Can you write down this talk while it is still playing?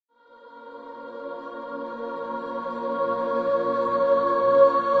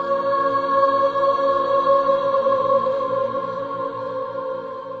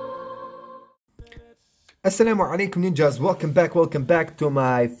Assalamu alaikum ninjas, welcome back to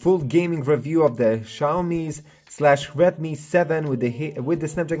my full gaming review of the Xiaomi's Redmi 7 with the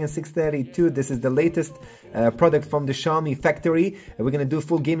Snapdragon 632. This is the latest product from the Xiaomi factory. We're gonna do a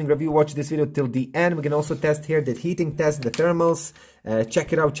full gaming review. Watch this video till the end. We're gonna also test here the heating test, the thermals.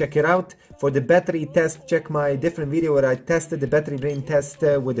 Check it out. For the battery test, check my different video where I tested the battery drain test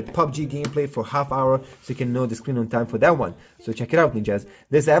with the PUBG gameplay for half hour, so you can know the screen on time for that one. So check it out, ninjas.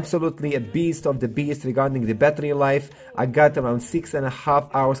 This is absolutely a beast of the beast regarding the battery life. I got around 6.5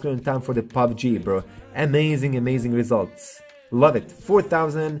 hours screen on time for the PUBG, bro. Amazing results. Love it.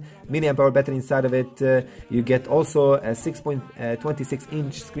 4000 milliamp hour battery inside of it. You get also a 6.26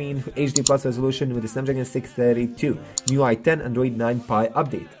 inch screen, HD plus resolution with the Snapdragon 632. MIUI 10 Android 9 Pie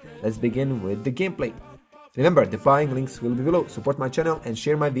update. Let's begin with the gameplay. Remember, the buying links will be below. Support my channel and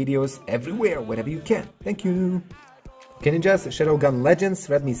share my videos everywhere, wherever you can. Thank you. Okay, ninjas, Shadowgun Legends,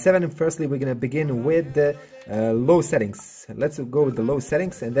 Redmi 7. And firstly, we're gonna begin with the low settings. Let's go with the low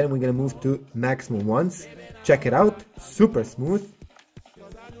settings, and then we're gonna move to maximum ones. Check it out, super smooth.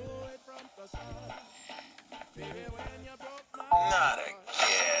 Not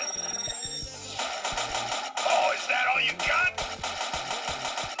again. Oh, is that all you got?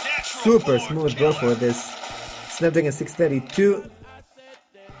 Super smooth, bro, for this Snapdragon 632.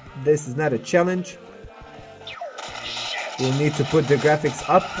 This is not a challenge. We'll need to put the graphics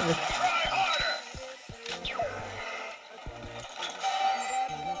up.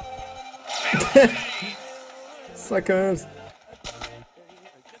 Suckers.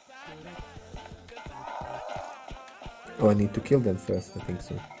 Oh, I need to kill them first, I think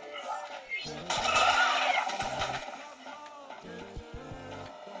so.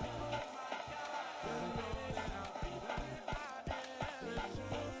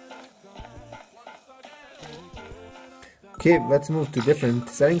 Okay, let's move to different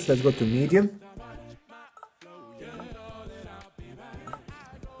settings. Let's go to medium.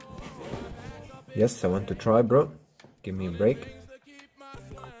 Yes, I want to try, bro. Give me a break.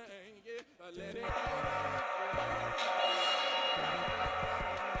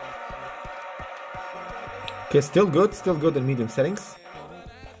 Okay, still good in medium settings.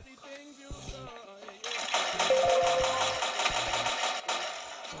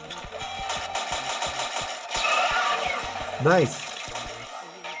 Nice.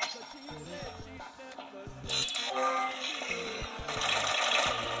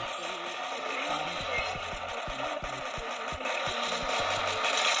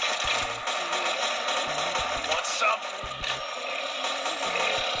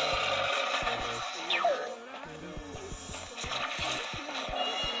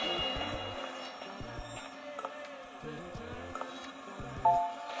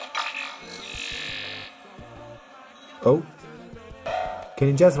 Oh, can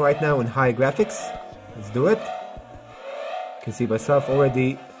you just right now in high graphics? Let's do it. You can see myself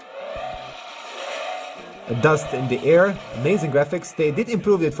already a dust in the air. Amazing graphics. They did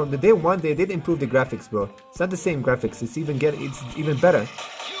improve it from the day one. They did improve the graphics, bro. It's not the same graphics. It's even better.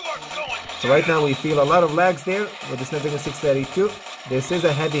 So right now we feel a lot of lags there with the Snapdragon 632. This is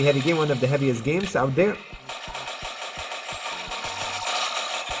a heavy game, one of the heaviest games out there.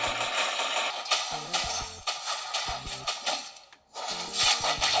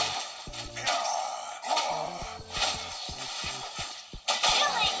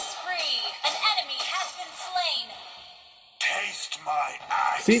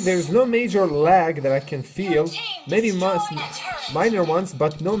 See, there's no major lag that I can feel. Maybe minor ones,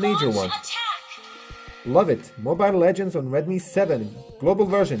 but no major one. Love it. Mobile Legends on Redmi 7. Global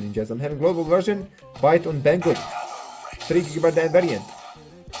version, ninjas. I'm having global version. Buy it on Banggood. 3GB variant.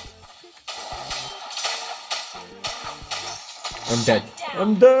 I'm dead.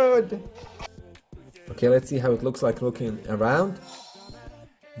 Okay, let's see how it looks like looking around.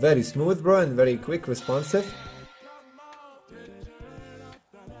 Very smooth, bro, and very quick, responsive.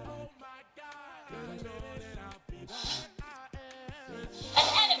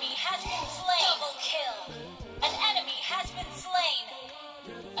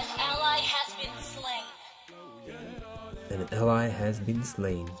 An ally has been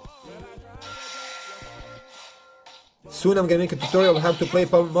slain. Soon I'm gonna make a tutorial on how to play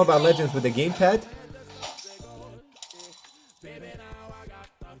Mobile Legends with the gamepad.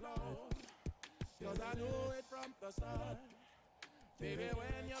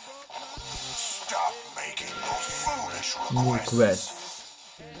 Stop making those foolish requests. New quest.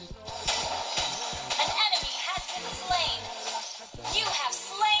 An enemy has been slain. You have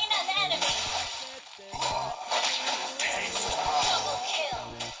slain an enemy. Double kill.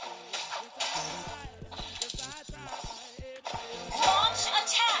 Launch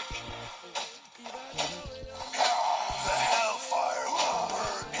attack.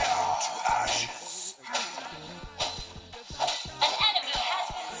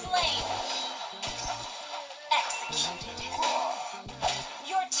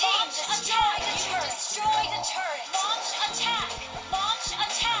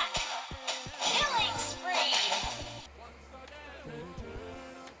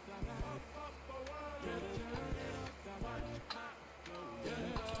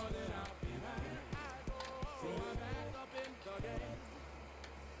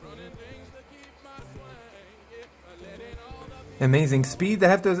 Amazing speed. I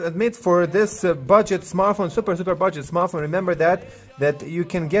have to admit, for this budget smartphone, super budget smartphone, remember that you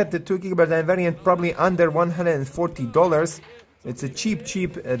can get the 2GB variant probably under $140. It's a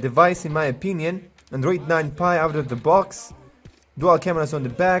cheap device in my opinion. Android 9 Pie out of the box, dual cameras on the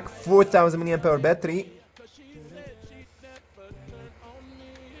back, 4000 mAh battery.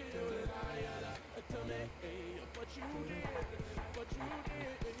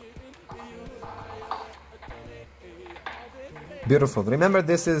 Beautiful. Remember,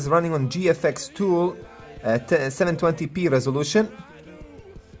 this is running on GFX tool at 720p resolution.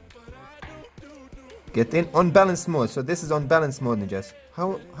 Get in on balance mode. So this is on balance mode, ninjas.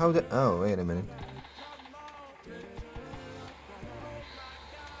 How the, oh, wait a minute.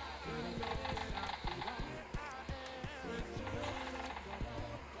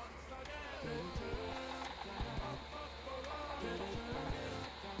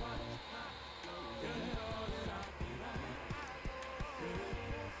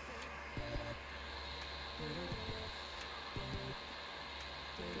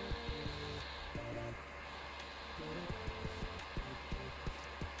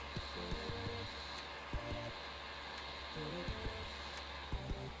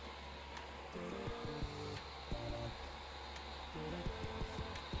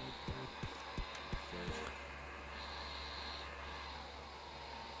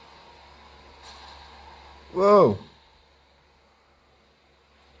 Whoa.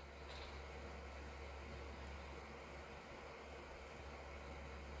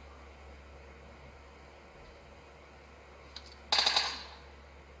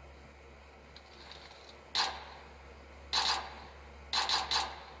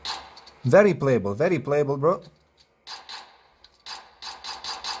 Very playable, bro.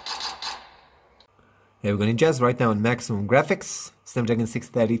 Yeah, we're gonna adjust right now on maximum graphics, Snapdragon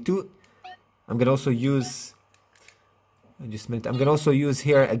 632. I'm gonna also use, I'm gonna also use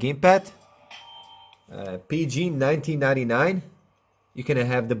here a gamepad, PG 1999. You can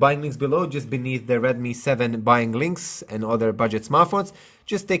have the buying links below, just beneath the Redmi 7 buying links and other budget smartphones.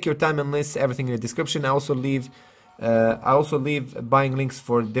 Just take your time and list everything in the description. I also leave buying links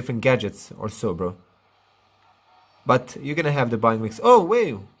for different gadgets or so, bro. But you're gonna have the buying links. Oh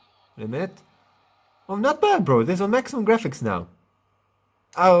wait a minute. Oh, not bad, bro. This is on maximum graphics now.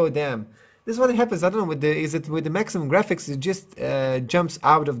 Oh damn. This is what happens. I don't know with the, is it with the maximum graphics it just jumps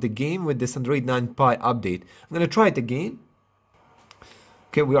out of the game with this Android 9 Pie update. I'm gonna try it again.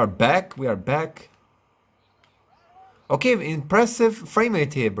 Okay, we are back. Okay, impressive frame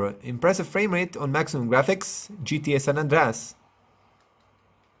rate here, bro. Impressive frame rate on maximum graphics, GTA San Andreas.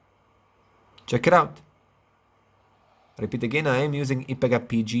 Check it out. Repeat again, I am using IPEGA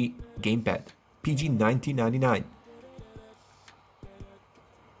PG gamepad. PG 1999.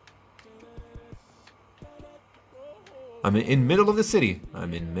 I'm in middle of the city.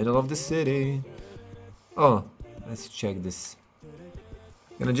 Oh, let's check this.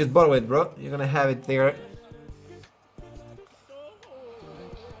 Gonna just borrow it, bro. You're gonna have it there.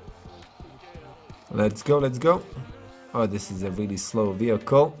 Let's go. Oh, this is a really slow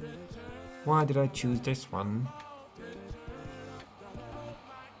vehicle. Why did I choose this one?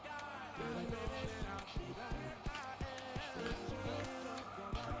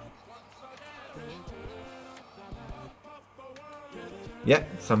 Yeah,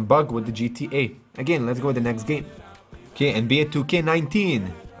 some bug with the GTA. Again, let's go to the next game. Okay, NBA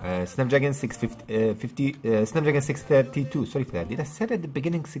 2K19. Snapdragon 632. Sorry for that. Did I say at the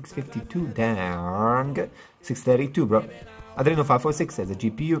beginning 652? Dang. 632, bro. Adreno 546 as a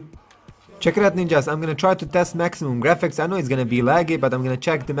GPU. Check it out, ninjas. I'm gonna try to test maximum graphics. I know it's gonna be laggy, but I'm gonna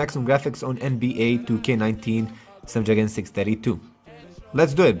check the maximum graphics on NBA 2K19 Snapdragon 632.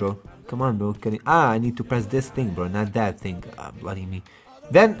 Let's do it, bro. Come on, bro. I need to press this thing, bro, not that thing. Bloody me.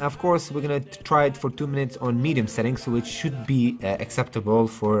 Then, of course, we're gonna try it for 2 minutes on medium settings, so it should be acceptable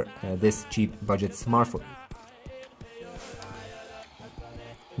for this cheap budget smartphone.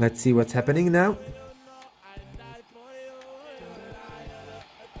 Let's see what's happening now.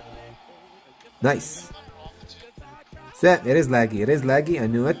 Nice. So, it is laggy. I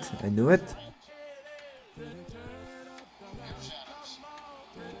knew it.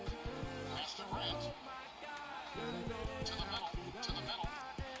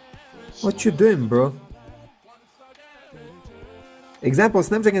 What you doing, bro? Example,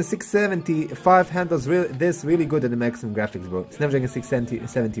 Snapdragon 675 handles this really good at the maximum graphics, bro. Snapdragon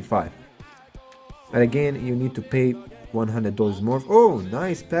 675. And again, you need to pay $100 more. Oh,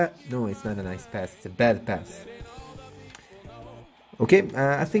 nice pass. No, it's not a nice pass. It's a bad pass. Okay,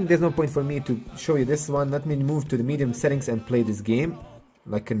 I think there's no point for me to show you this one. Let me move to the medium settings and play this game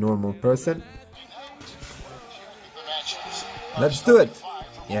like a normal person. Let's do it.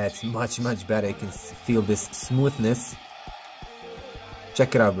 Yeah, it's much better. You can feel this smoothness.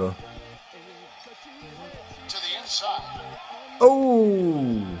 Check it out, bro. To the inside.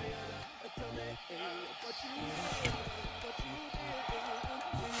 Oh!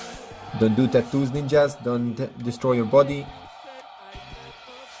 Don't do tattoos, ninjas. Don't destroy your body.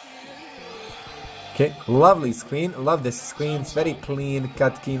 Okay, lovely screen. Love this screen. It's very clean,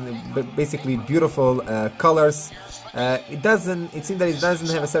 cut clean, basically beautiful colors. It seems that it doesn't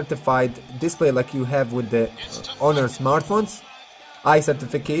have a certified display like you have with the Honor smartphones. Eye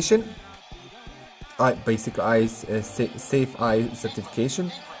certification. Basically safe eye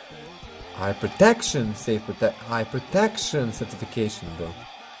certification. Eye protection, eye protection certification, bro.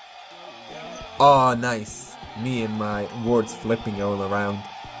 Oh, nice. Me and my words flipping all around.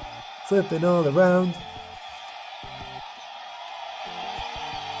 Flipping all around.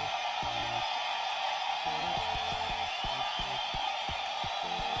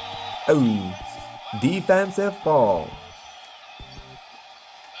 Oh, defensive ball.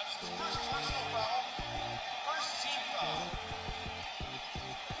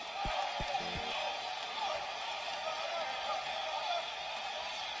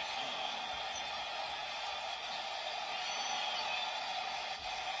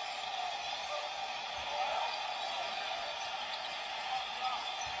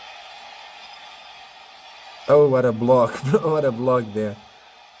 Oh, what a block. What a block there.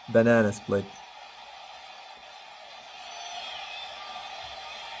 Banana split.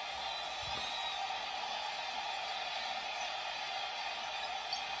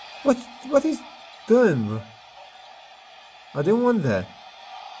 What is doing, bro? I didn't want that.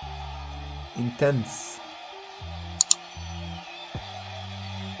 Intense.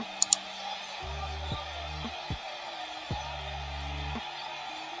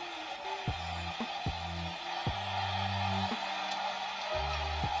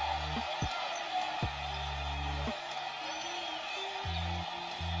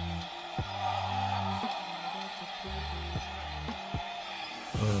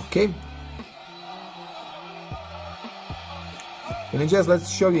 Okay. And just let's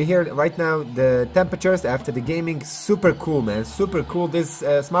show you here right now the temperatures after the gaming. Super cool, man. Super cool. This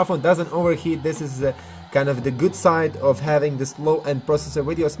smartphone doesn't overheat. This is kind of the good side of having this low-end processor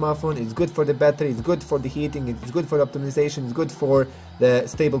with your smartphone. It's good for the battery. It's good for the heating. It's good for the optimization. It's good for the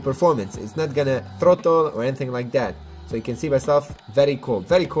stable performance. It's not gonna throttle or anything like that. So you can see myself, very cold,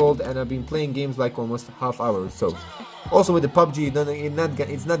 and I've been playing games like almost half hour or so. Also with the PUBG,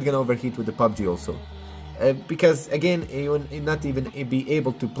 it's not gonna overheat with the PUBG also. Because again, you will not even be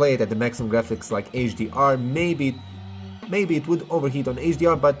able to play it at the maximum graphics like HDR. Maybe it would overheat on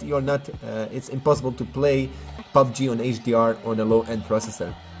HDR, but you're not. It's impossible to play PUBG on HDR on a low-end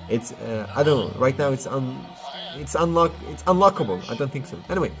processor. It's I don't know. Right now it's unlockable. I don't think so.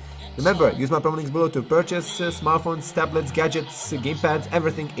 Anyway, remember, use my promo links below to purchase smartphones, tablets, gadgets, gamepads.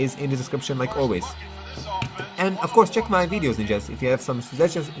 Everything is in the description like always. And of course, check my videos, ninjas. If you have some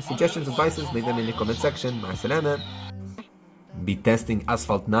suggestions, advices, leave them in the comment section. Ma salama. Be testing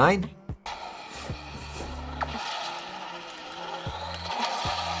Asphalt 9.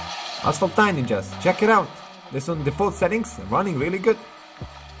 Asphalt 9, ninjas. Check it out. This on default settings, running really good.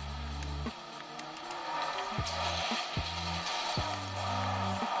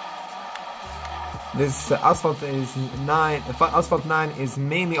 This Asphalt 9 is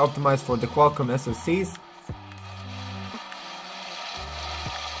mainly optimized for the Qualcomm SoCs.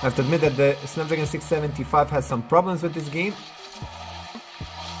 I have to admit that the Snapdragon 675 has some problems with this game.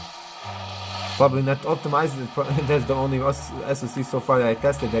 Probably not optimized. That's the only SoC so far that I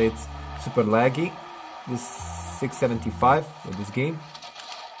tested that it's super laggy. This 675 with this game.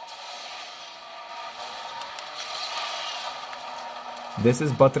 This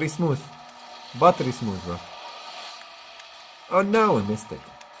is buttery smooth. Buttery smooth, bro. Oh no, I missed it.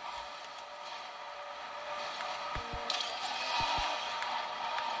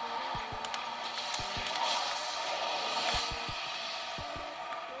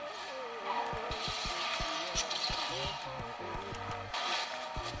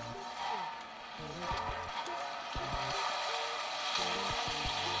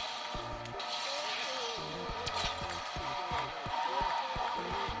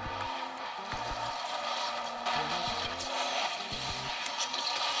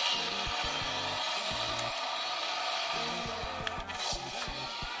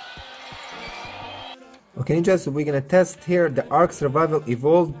 Okay, ninjas, so we're gonna test here the Ark Survival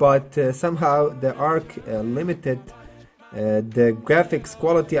Evolved, but somehow the Ark limited the graphics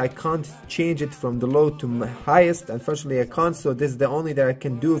quality. I can't change it from the low to highest. Unfortunately, I can't, so this is the only that I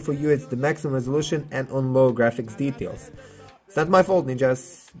can do for you. It's the maximum resolution and on low graphics details. It's not my fault,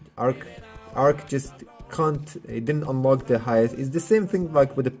 ninjas. Ark just can't, it didn't unlock the highest. It's the same thing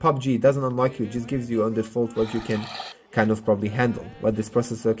like with the PUBG, it doesn't unlock you, it just gives you on default what you can kind of probably handle, what this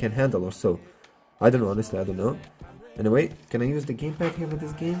processor can handle or so. I don't know, honestly, I don't know. Anyway, can I use the gamepad here with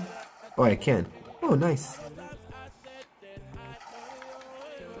this game? Oh, I can. Oh, nice.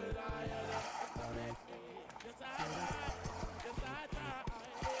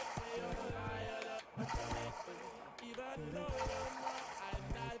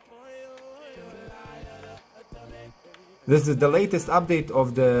 This is the latest update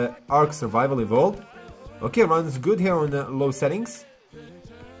of the Ark Survival Evolved. Okay, runs good here on low settings,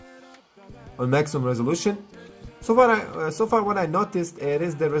 on maximum resolution. So far what I noticed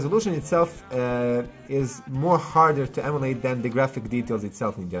is the resolution itself is more harder to emulate than the graphic details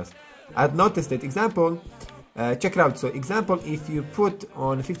itself, ninjas. I've noticed it. Example, check it out. So example, if you put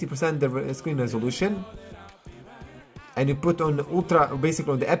on 50% the screen resolution and you put on ultra,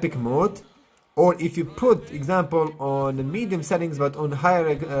 basically on the epic mode, or if you put example on medium settings but on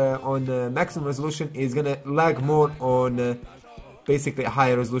higher on maximum resolution, is gonna lag more on basically a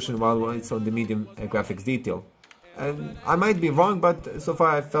higher resolution while it's on the medium graphics detail. And I might be wrong, but so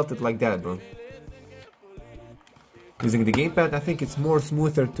far I felt it like that, bro. Using the gamepad, I think it's more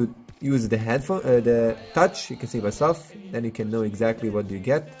smoother to use the headphone, the touch. You can see yourself, then you can know exactly what you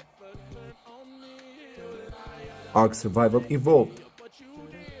get. Ark Survival Evolved.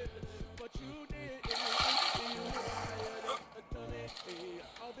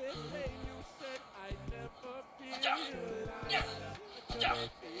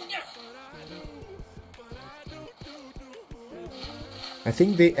 I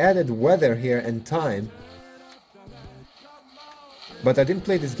think they added weather here and time, but I didn't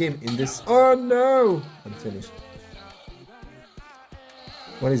play this game in this. Oh no! I'm finished.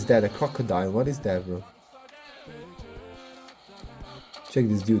 What is that? A crocodile? What is that, bro? Check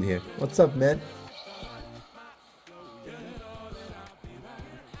this dude here. What's up, man?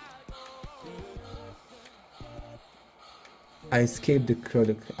 I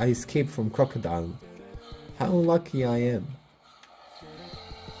escaped from crocodile. How lucky I am.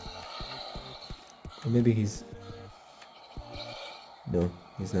 Or maybe he's... No,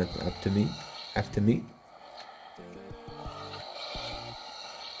 he's not up to me. After me.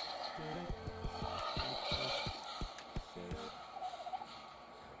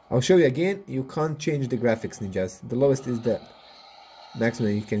 I'll show you again. You can't change the graphics, ninjas. The lowest is the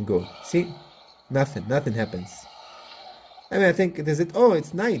maximum you can go. See? Nothing happens. I mean, I think it is it. Oh,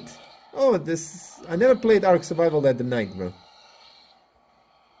 it's night. Oh, this... I never played Ark Survival at the night, bro.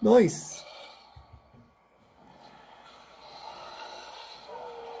 Nice.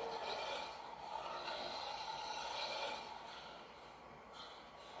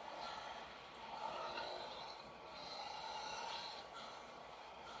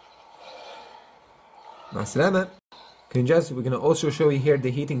 Masalama. We're gonna also show you here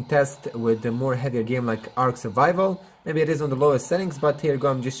the heating test with the more heavier game like Ark Survival. Maybe it is on the lowest settings, but here you go,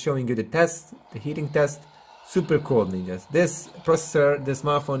 I'm just showing you the test, the heating test. Super cool, ninjas. This processor, the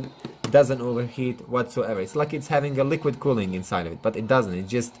smartphone, doesn't overheat whatsoever. It's like it's having a liquid cooling inside of it, but it doesn't. It's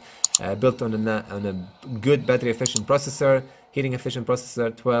just built on a good battery efficient processor, heating efficient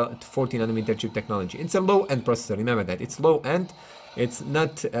processor, 14 nanometer chip technology. It's a low end processor, remember that. It's low end, it's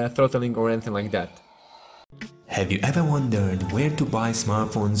not throttling or anything like that. Have you ever wondered where to buy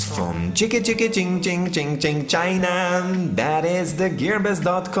smartphones from? China! That is the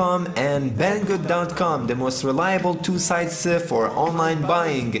gearbest.com and banggood.com, the most reliable two sites for online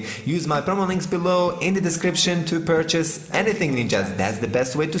buying. Use my promo links below in the description to purchase anything, ninjas. That's the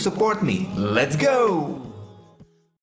best way to support me. Let's go!